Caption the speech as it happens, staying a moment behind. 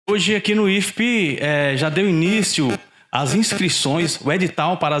Hoje aqui no IFPI já deu início às inscrições, o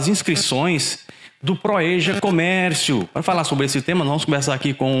edital para as inscrições do Proeja Comércio. Para falar sobre esse tema, nós vamos conversar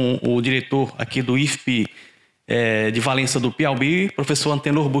aqui com o diretor aqui do IFPI de Valença do Piauí, professor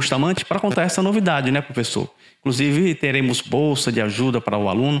Antenor Bustamante, para contar essa novidade, né, professor? Inclusive, teremos bolsa de ajuda para o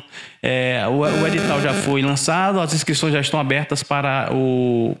aluno. O edital já foi lançado, as inscrições já estão abertas para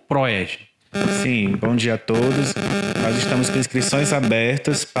o Proeja. Sim, bom dia a todos. Nós estamos com inscrições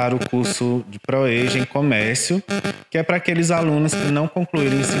abertas para o curso de Proeja em comércio, que é para aqueles alunos que não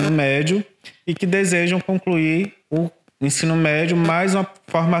concluíram o ensino médio e que desejam concluir o ensino médio mais uma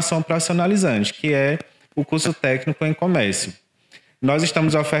formação profissionalizante, que é o curso técnico em comércio. Nós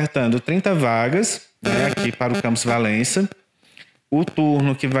estamos ofertando 30 vagas, aqui para o campus Valença. O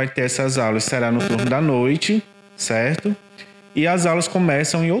turno que vai ter essas aulas será no turno da noite, certo? E as aulas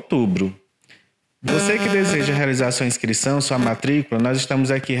começam em outubro. Você que deseja realizar sua inscrição, sua matrícula, nós estamos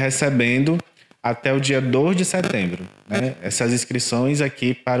aqui recebendo até o dia 2 de setembro, essas inscrições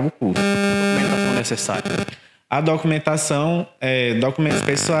aqui para o curso. A documentação necessária. A documentação é documentos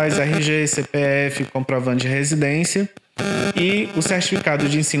pessoais, RG, CPF, comprovante de residência e o certificado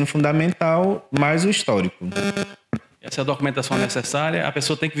de ensino fundamental mais o histórico. Essa é a documentação necessária, a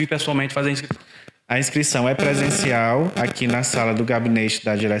pessoa tem que vir pessoalmente fazer a inscrição. A inscrição é presencial, aqui na sala do gabinete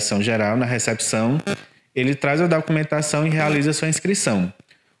da direção-geral, na recepção. Ele traz a documentação e realiza a sua inscrição.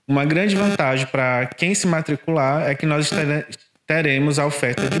 Uma grande vantagem para quem se matricular é que nós teremos a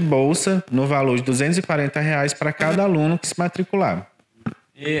oferta de bolsa no valor de R$ 240 para cada aluno que se matricular.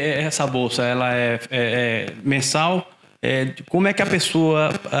 E essa bolsa, ela é mensal? Como é que a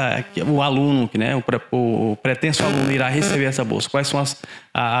pessoa, o aluno, o pretenso aluno irá receber essa bolsa? Quais são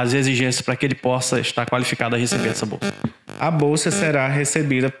as exigências para que ele possa estar qualificado a receber essa bolsa? A bolsa será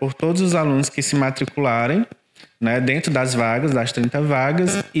recebida por todos os alunos que se matricularem, dentro das vagas, das 30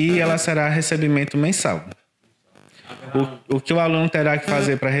 vagas, e ela será recebimento mensal. O que o aluno terá que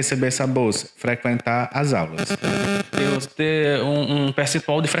fazer para receber essa bolsa? Frequentar as aulas. Ter um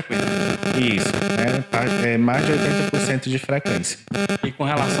percentual de frequência. Isso, é mais de 80% de frequência. E com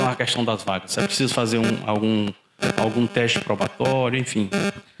relação à questão das vagas, é preciso fazer algum teste probatório, enfim?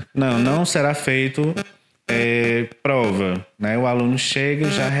 Não será feito prova. O aluno chega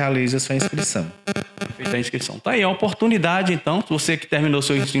e já realiza a sua inscrição. Feita a inscrição. Tá aí a oportunidade, então, você que terminou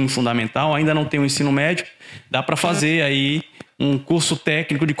seu ensino fundamental, ainda não tem o ensino médio, dá para fazer aí um curso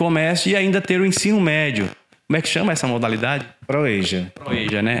técnico de comércio e ainda ter o ensino médio. Como é que chama essa modalidade? Proeja.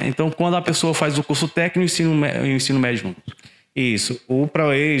 Proeja, né? Então, quando a pessoa faz o curso técnico e o ensino médio junto. Isso. O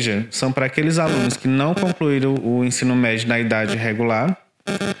Proeja são para aqueles alunos que não concluíram o ensino médio na idade regular.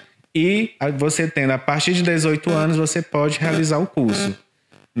 E você tendo, a partir de 18 anos, você pode realizar o curso.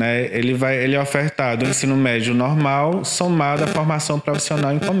 Ele é ofertado o ensino médio normal, somado à formação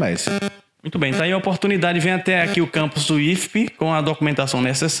profissional em comércio. Muito bem, então aí a oportunidade, vem até aqui o campus do IFPI com a documentação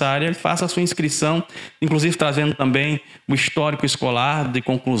necessária, faça a sua inscrição, inclusive trazendo também o histórico escolar de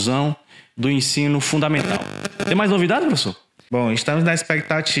conclusão do ensino fundamental. Tem mais novidades, professor? Bom, estamos na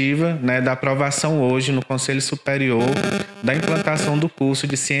expectativa da aprovação hoje no Conselho Superior da implantação do curso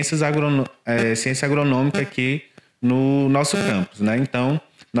de ciência agronômica aqui no nosso campus. Então,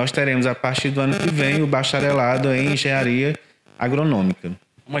 nós teremos a partir do ano que vem o bacharelado em engenharia agronômica.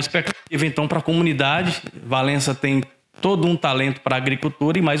 Uma expectativa, então, para a comunidade. Valença tem todo um talento para a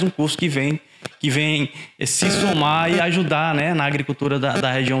agricultura e mais um curso que vem se somar e ajudar na agricultura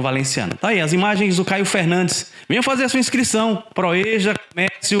da região valenciana. Tá aí, as imagens do Caio Fernandes. Venha fazer a sua inscrição. Proeja,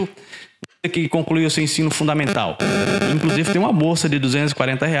 comércio, que concluiu o seu ensino fundamental. Inclusive, tem uma bolsa de R$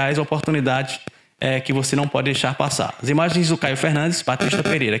 240, a oportunidade que você não pode deixar passar. As imagens do Caio Fernandes, Patrícia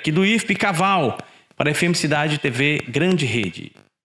Pereira, aqui do IFPI Caval, para a FM Cidade TV Grande Rede.